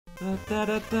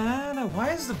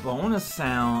Why is the bonus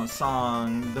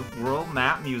song the world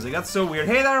map music? That's so weird.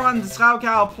 Hey there everyone, it's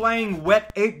raocow playing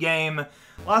Wet 8 game.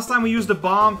 Last time we used a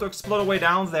bomb to explode away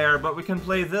down there, but we can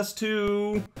play this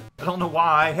too. I don't know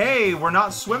why. Hey, we're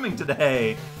not swimming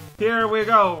today. Here we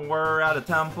go. We're at a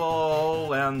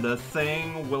temple and the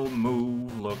thing will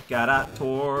move. Look at that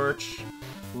torch.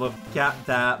 Look at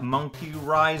that monkey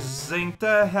rising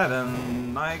to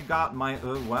heaven. I got my...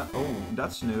 what? Oh,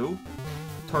 that's new.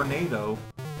 Tornado.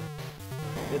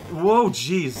 Whoa,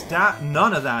 jeez.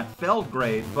 None of that felt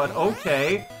great, but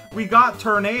okay. We got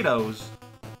tornadoes.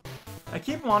 I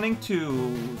keep wanting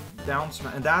to down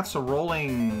smash, and that's a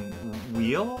rolling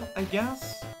wheel, I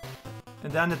guess?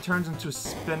 And then it turns into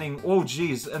spinning... oh,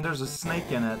 jeez, and there's a snake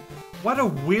in it. What a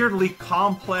weirdly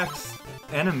complex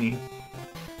enemy.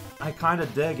 I kind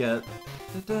of dig it.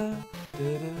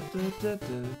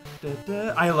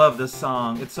 I love this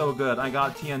song. It's so good. I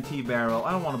got TNT barrel.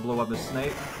 I don't want to blow up this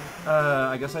snake.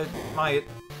 I guess I might.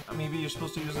 Maybe you're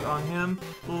supposed to use it on him.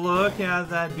 Look at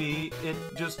that bee. It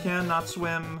just cannot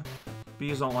swim.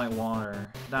 Bees don't like water.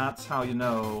 That's how you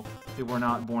know they were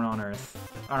not born on Earth.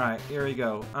 Alright, here we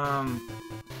go.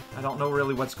 I don't know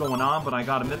really what's going on, but I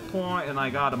got a midpoint, and I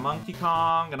got a Monkey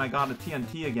Kong, and I got a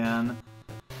TNT again.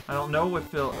 I don't know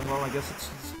if well, I guess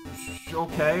it's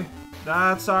okay.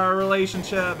 That's our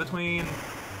relationship between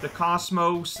the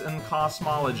cosmos and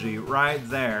cosmology, right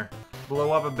there.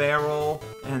 Blow up a barrel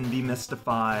and be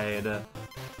mystified.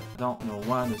 Don't know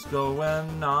what is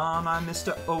going on. I missed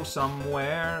a O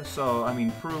somewhere. So, I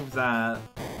mean, prove that.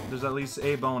 There's at least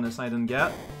a bonus I didn't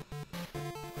get.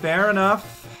 Fair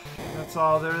enough. That's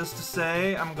all there is to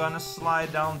say. I'm gonna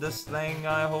slide down this thing.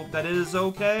 I hope that is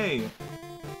okay.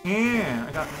 Yeah,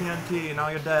 I got TNT, now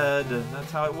you're dead.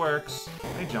 That's how it works.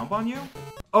 Can I jump on you?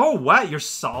 Oh, what? You're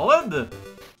solid?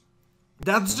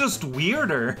 That's just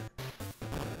weirder.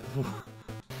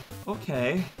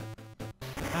 Okay.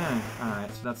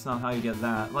 Alright, so that's not how you get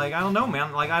that. Like, I don't know,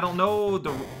 man. Like, I don't know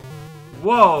the...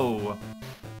 whoa!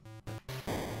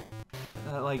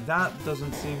 Like, that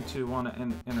doesn't seem to want to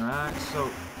interact, so...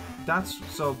 that's...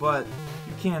 so, but...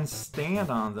 you can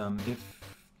stand on them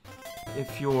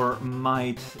if your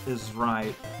might is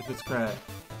right, if it's correct.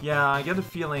 Yeah, I get a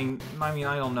feeling, I mean,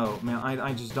 I don't know, man,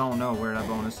 I just don't know where that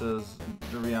bonus is,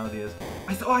 the reality is.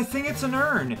 I think it's an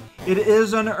urn! It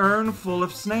is an urn full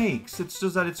of snakes, it's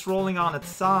just that it's rolling on its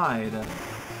side.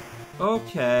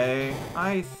 Okay,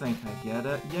 I think I get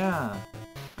it, yeah.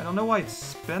 I don't know why it's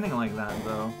spinning like that,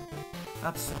 though.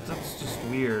 That's just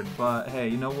weird, but hey,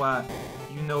 you know what?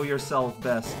 You know yourself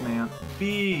best, man.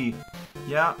 B!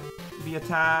 Yeah. The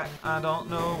attack, I don't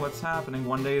know what's happening.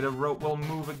 One day the rope will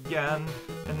move again,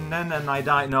 and then I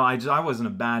die. No, I was in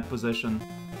a bad position.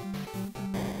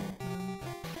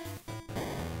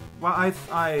 Well, I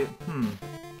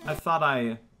thought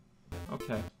I...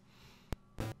 okay.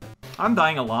 I'm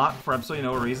dying a lot for absolutely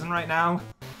no reason right now.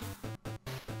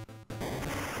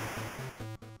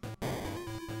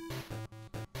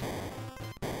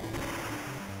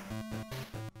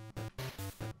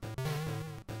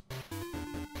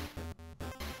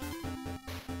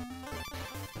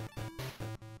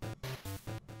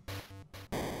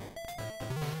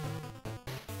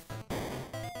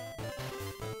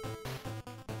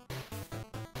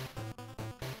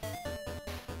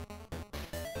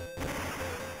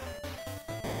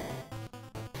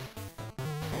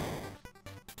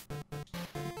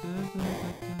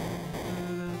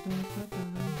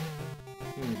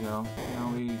 Here we go.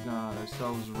 Now we got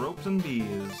ourselves ropes and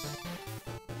bees.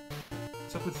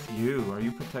 What's up with you? Are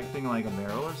you protecting like a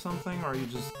barrel or something? Or are you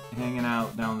just hanging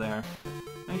out down there?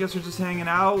 I guess you're just hanging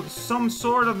out. Some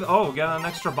sort of... oh, get an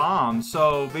extra bomb.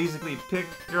 So basically pick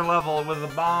your level with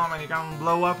a bomb and you can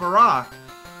blow up a rock.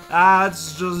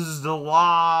 That's just the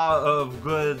law of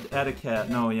good etiquette.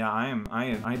 No, yeah,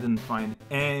 I didn't find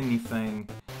anything.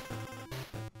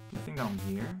 Anything down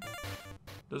here?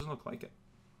 Doesn't look like it.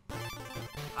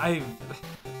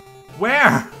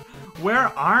 Where? Where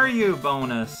are you,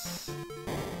 bonus?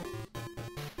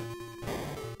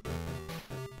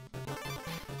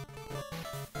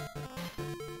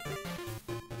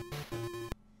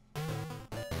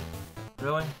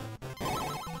 Really?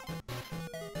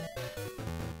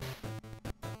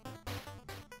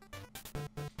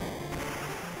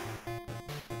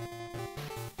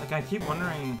 Like, I keep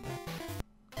wondering...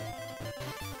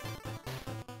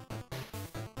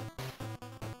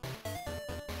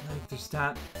 like, there's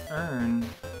that urn...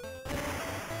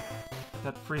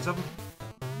 that frees up...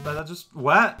 but that just...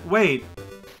 what? Wait!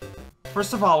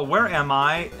 First of all, where am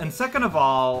I? And second of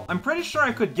all, I'm pretty sure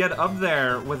I could get up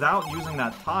there without using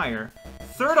that tire.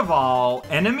 third of all,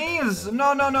 enemies?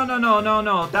 No, no, no, no, no, no,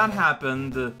 no. That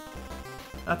happened.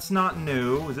 That's not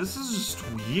new. This is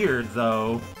just weird,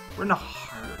 though. We're in a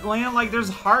heartland? Like,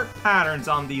 there's heart patterns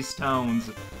on these stones.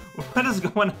 What is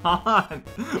going on?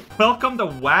 Welcome to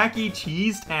Wacky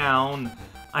Cheese Town,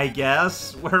 I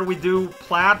guess, where we do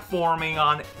platforming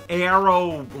on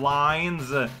arrow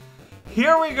lines.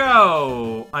 Here we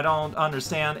go! I don't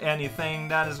understand anything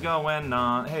that is going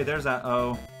on. Hey, there's that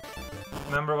O.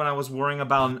 Remember when I was worrying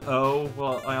about an O?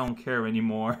 Well, I don't care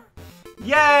anymore.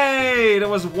 Yay! There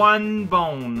was one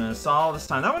bonus all this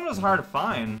time. That one was hard to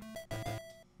find.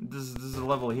 This is a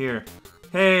level here.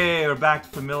 Hey, we're back to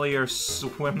familiar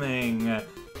swimming.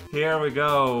 Here we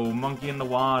go. Monkey in the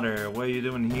water. What are you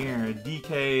doing here?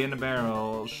 DK in the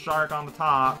barrel. Shark on the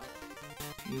top.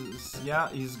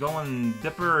 He's going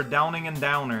dipper, downing, and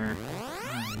downer.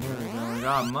 Oh, here we go. We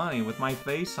got money with my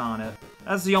face on it.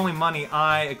 That's the only money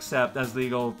I accept as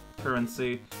legal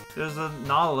currency. There's a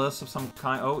Nautilus of some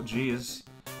kind. Oh, geez.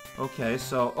 Okay,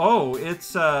 so... Oh,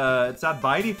 it's that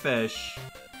bitey fish.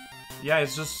 Yeah,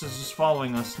 it's just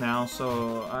following us now,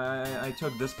 so I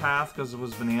took this path because there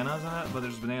was bananas in it, but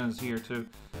there's bananas here, too.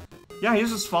 Yeah, he's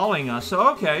just following us. So,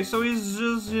 okay, so he's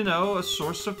just, you know, a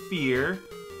source of fear.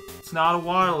 It's not a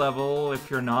water level. If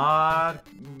you're not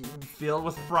filled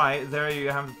with fright, there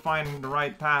you have to find the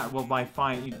right path. Well, by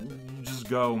find, you just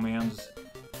go, man. Just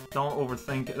don't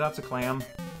overthink it. That's a clam.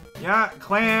 Yeah,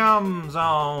 clam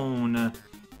zone.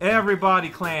 Everybody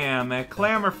clam.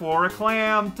 Clamor for a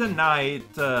clam tonight.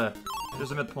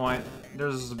 There's a midpoint.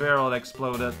 There's a barrel that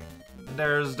exploded.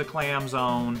 There's the clam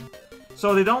zone.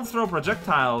 So they don't throw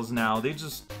projectiles now. They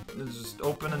just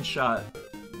open and shut.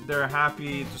 They're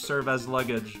happy to serve as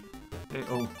luggage. Hey,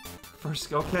 oh,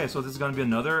 first, okay, so this is gonna be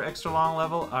another extra long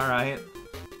level? Alright.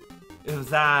 If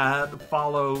that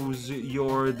follows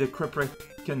your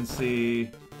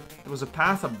decryptancy, there was a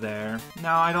path up there.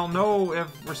 Now, I don't know if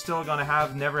we're still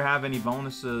gonna never have any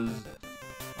bonuses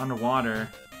underwater,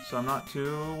 so I'm not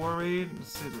too worried.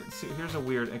 Let's see, here's a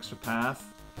weird extra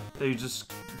path that you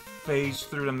just phase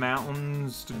through the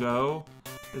mountains to go.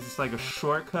 Is this like a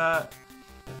shortcut?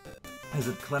 Is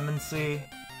it clemency?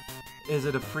 Is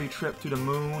it a free trip to the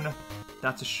moon?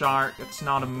 That's a shark, it's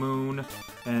not a moon.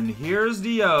 And here's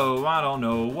the O. I don't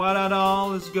know what at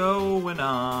all is going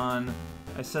on.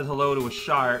 I said hello to a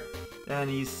shark, and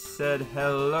he said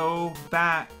hello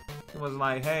back. It was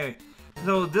like, hey.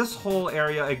 So this whole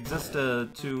area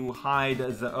existed to hide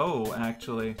the O,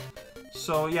 actually.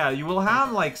 So yeah, you will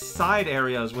have like side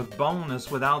areas with bonus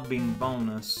without being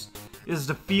bonus. Is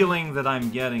the feeling that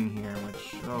I'm getting here,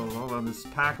 which, oh, this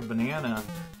pack of banana.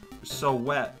 So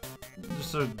wet, they're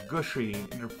so gushy,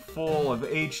 they're full of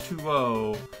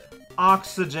H2O,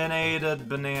 oxygenated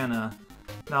banana.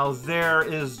 Now there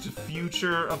is the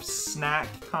future of snack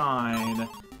kind.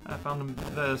 I found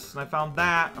this, and I found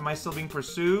that. Am I still being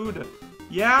pursued?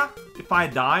 Yeah? If I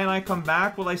die and I come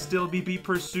back, will I still be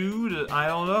pursued? I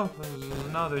don't know. There's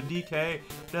another DK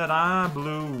that I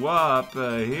blew up.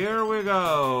 Here we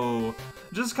go.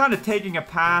 Just kind of taking a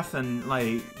path and,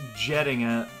 like, jetting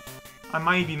it. I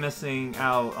might be missing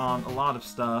out on a lot of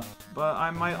stuff, but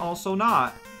I might also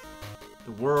not.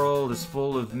 The world is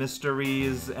full of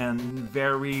mysteries and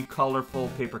very colorful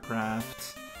paper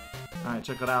crafts. Alright,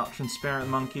 check it out. Transparent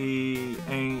monkey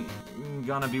ain't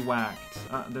gonna be whacked.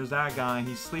 There's that guy.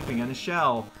 He's sleeping in a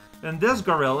shell. And this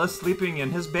gorilla is sleeping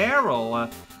in his barrel.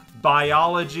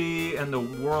 Biology and the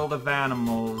world of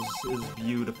animals is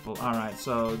beautiful. Alright,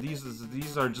 so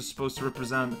these are just supposed to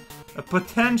represent a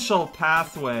potential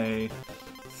pathway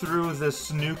through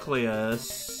this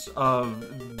nucleus of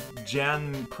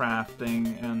gen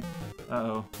crafting. And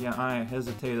uh-oh, yeah, I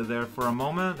hesitated there for a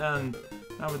moment, and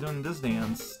now we're doing this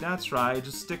dance. That's right,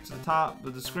 just stick to the top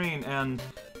of the screen and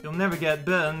you'll never get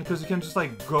bitten because you can just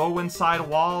like go inside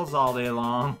walls all day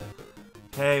long.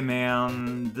 Hey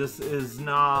man, this is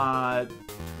not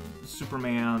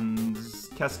Superman's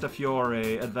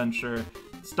Castafiore adventure.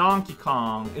 It's Donkey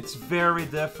Kong. It's very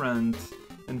different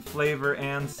in flavor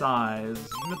and size.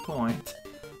 Midpoint.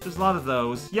 There's a lot of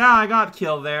those. Yeah, I got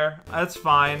killed there. That's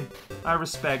fine. I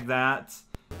respect that.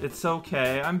 It's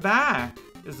okay. I'm back.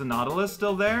 Is the Nautilus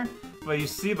still there? But you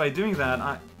see, by doing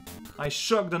that, I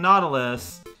shook the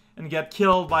Nautilus and get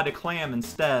killed by the clam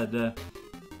instead.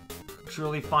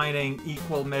 Truly finding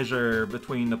equal measure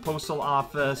between the postal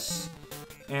office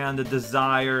and the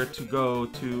desire to go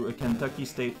to a Kentucky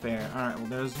State Fair. Alright, well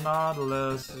there's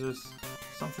Nautilus, there's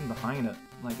something behind it.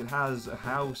 Like it has a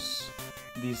house,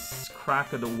 these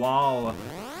crack of the wall.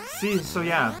 See, so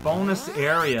yeah, bonus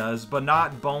areas, but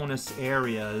not bonus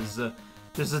areas.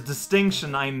 There's a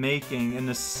distinction I'm making and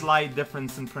a slight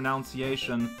difference in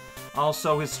pronunciation.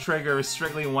 Also, his trigger is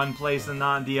strictly one place and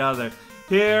not the other.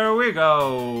 Here we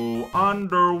go.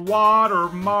 Underwater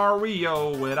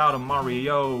Mario without a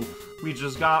Mario. We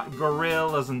just got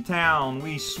gorillas in town.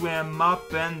 We swim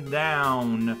up and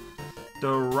down.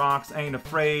 The rocks ain't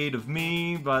afraid of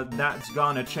me, but that's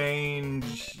gonna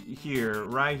change here,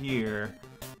 right here.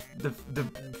 The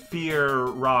fear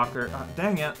rocker.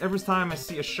 Dang it, every time I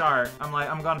see a shark, I'm like,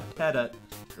 I'm gonna pet it.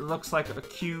 It looks like a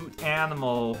cute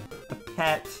animal. A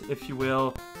pet, if you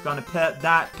will. Gonna pet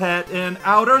that pet in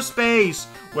outer space,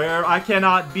 where I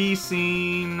cannot be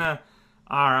seen. Alright,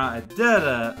 I did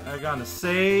it. I'm gonna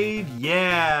save.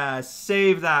 Yeah,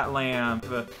 save that lamp.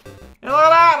 And look at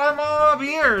that, I'm all up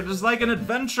here. Just like an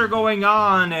adventure going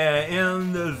on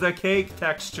in the cake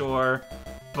texture.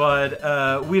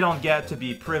 But we don't get to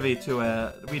be privy to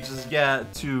it. We just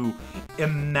get to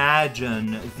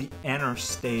imagine the inner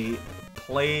state,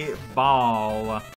 play ball.